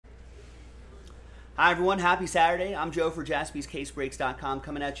Hi everyone, happy Saturday. I'm Joe for JaspysCaseBreaks.com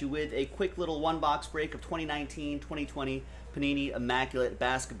coming at you with a quick little one-box break of 2019-2020 Panini Immaculate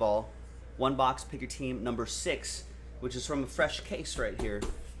Basketball. One box, pick your team number 6, which is from a fresh case right here.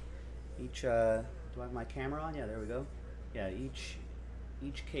 Each, do I have my camera on? Yeah, there we go. Yeah,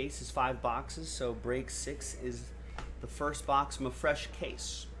 each case is 5 boxes, so break 6 is the first box from a fresh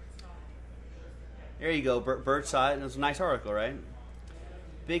case. There you go, Bert saw it, and it was a nice article, right?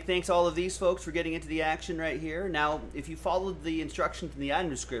 Big thanks to all of these folks for getting into the action right here. Now, if you followed the instructions in the item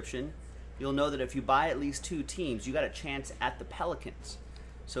description, you'll know that if you buy at least 2 teams, you got a chance at the Pelicans.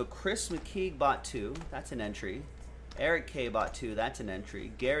 So Chris McKeague bought 2, that's an entry. Eric K bought 2, that's an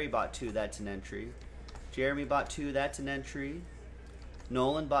entry. Gary bought 2, that's an entry. Jeremy bought 2, that's an entry.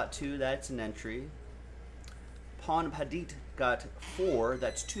 Nolan bought 2, that's an entry. Pon Padit got 4,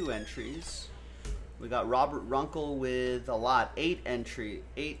 that's 2 entries. We got Robert Runkle with a lot, 8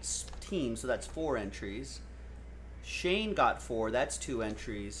 teams, so that's 4 entries. Shane got 4, that's 2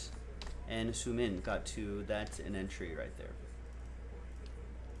 entries. And Sumin got 2, that's an entry right there.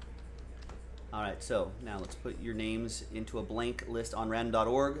 Alright, so now let's put your names into a blank list on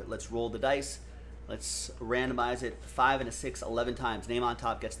random.org. Let's roll the dice. Let's randomize it 5 and a 6, 11 times. Name on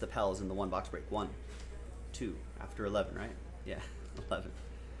top gets the Pels in the one box break. 1, 2, after 11, right? Yeah, 11,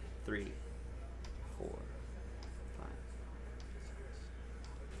 3, 4, 5,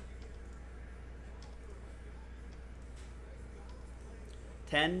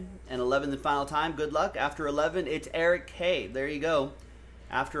 10 and 11 the final time. Good luck. After 11, it's Eric K. There you go.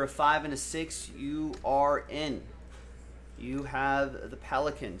 After a 5 and a 6, you are in. You have the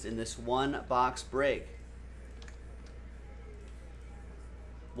Pelicans in this one box break.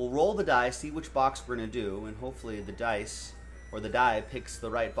 We'll roll the die, see which box we're going to do, and hopefully the dice or the die picks the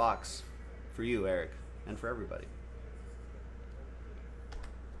right box for you, Eric, and for everybody.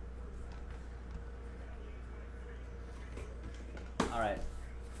 All right.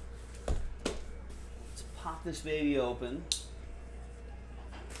 Let's pop this baby open.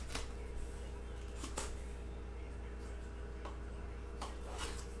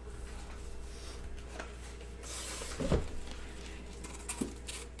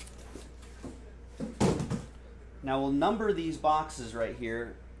 Now we'll number these boxes right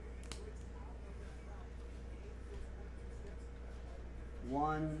here.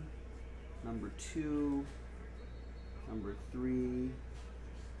 1, number 2, number 3,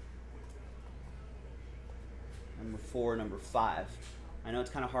 number 4, number 5. I know it's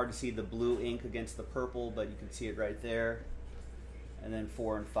kind of hard to see the blue ink against the purple, but you can see it right there. And then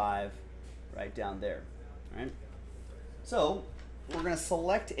 4 and 5 right down there. All right. So we're going to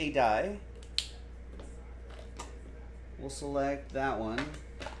select a die. We'll select that one,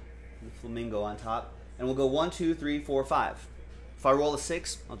 the flamingo on top, and we'll go 1, 2, 3, 4, 5. If I roll a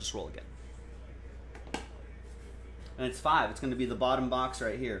 6, I'll just roll again. And it's 5. It's going to be the bottom box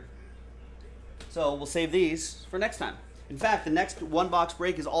right here. So we'll save these for next time. In fact, the next one box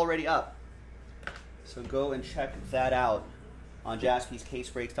break is already up. So go and check that out on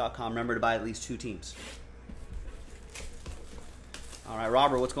JaspysCaseBreaks.com. Remember to buy at least 2 teams. All right,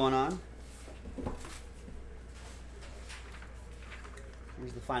 Robert, what's going on?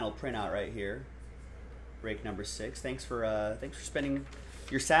 Here's the final printout right here. Break number 6. Thanks for spending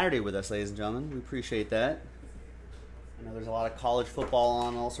your Saturday with us, ladies and gentlemen. We appreciate that. I know there's a lot of college football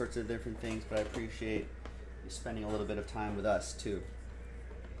on, all sorts of different things, but I appreciate you spending a little bit of time with us too.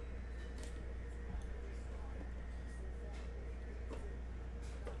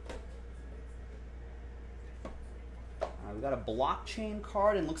 We got a blockchain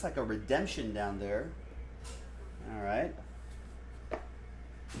card and looks like a redemption down there. All right.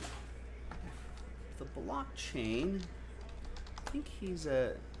 The blockchain, I think he's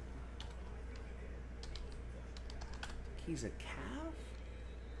a calf?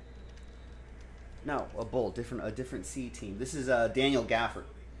 No, a bull, a different C team. This is Daniel Gafford,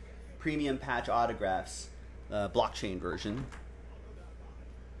 premium patch autographs, blockchain version.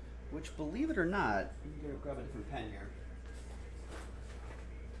 Which, believe it or not, let me grab a different pen here.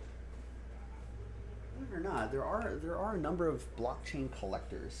 Believe it or not, there are a number of blockchain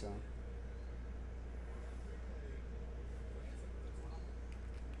collectors. So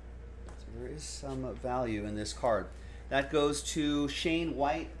there is some value in this card. That goes to Shane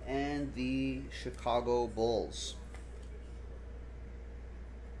White and the Chicago Bulls.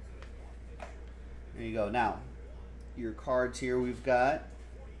 There you go. Now, your cards here, we've got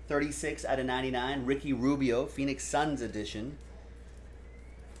 36 out of 99, Ricky Rubio, Phoenix Suns edition.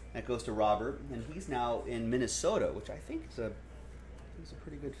 That goes to Robert, and he's now in Minnesota, which I think is a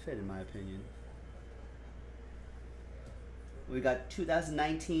pretty good fit in my opinion. We got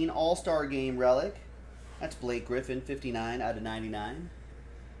 2019 All-Star Game relic, That's Blake Griffin, 59 out of 99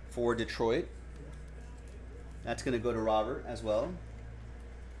 for Detroit. That's going to go to Robert as well.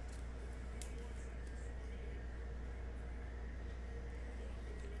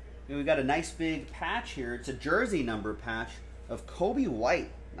 And we've got a nice big patch here. It's a jersey number patch of Kobe White.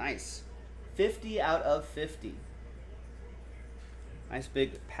 Nice. 50 out of 50. Nice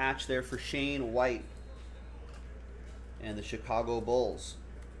big patch there for Shane White and the Chicago Bulls.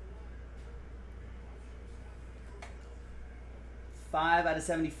 5 out of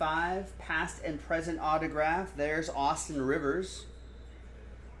 75, past and present autograph. There's Austin Rivers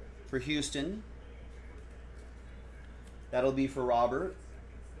for Houston. That'll be for Robert.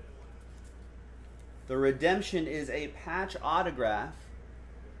 The redemption is a patch autograph.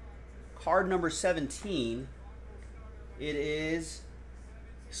 Card number 17. It is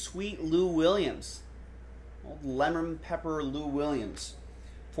Sweet Lou Williams. Old lemon pepper Lou Williams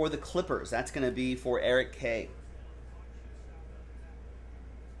for the Clippers. That's going to be for Eric K.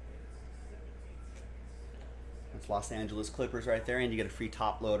 That's Los Angeles Clippers right there, and you get a free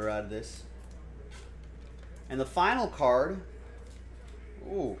top loader out of this. And the final card,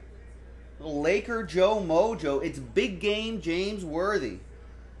 ooh, Laker Joe Mojo. It's Big Game James Worthy.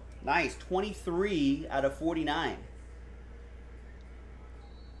 Nice, 23 out of 49.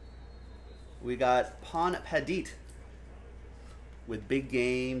 We got Pon Padit with Big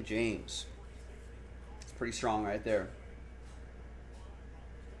Game James. It's pretty strong right there.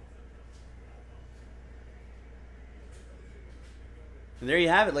 And there you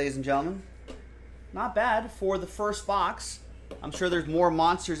have it, ladies and gentlemen. Not bad for the first box. I'm sure there's more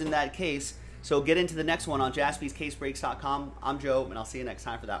monsters in that case. So get into the next one on jaspyscasebreaks.com. I'm Joe, and I'll see you next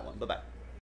time for that one. Bye-bye.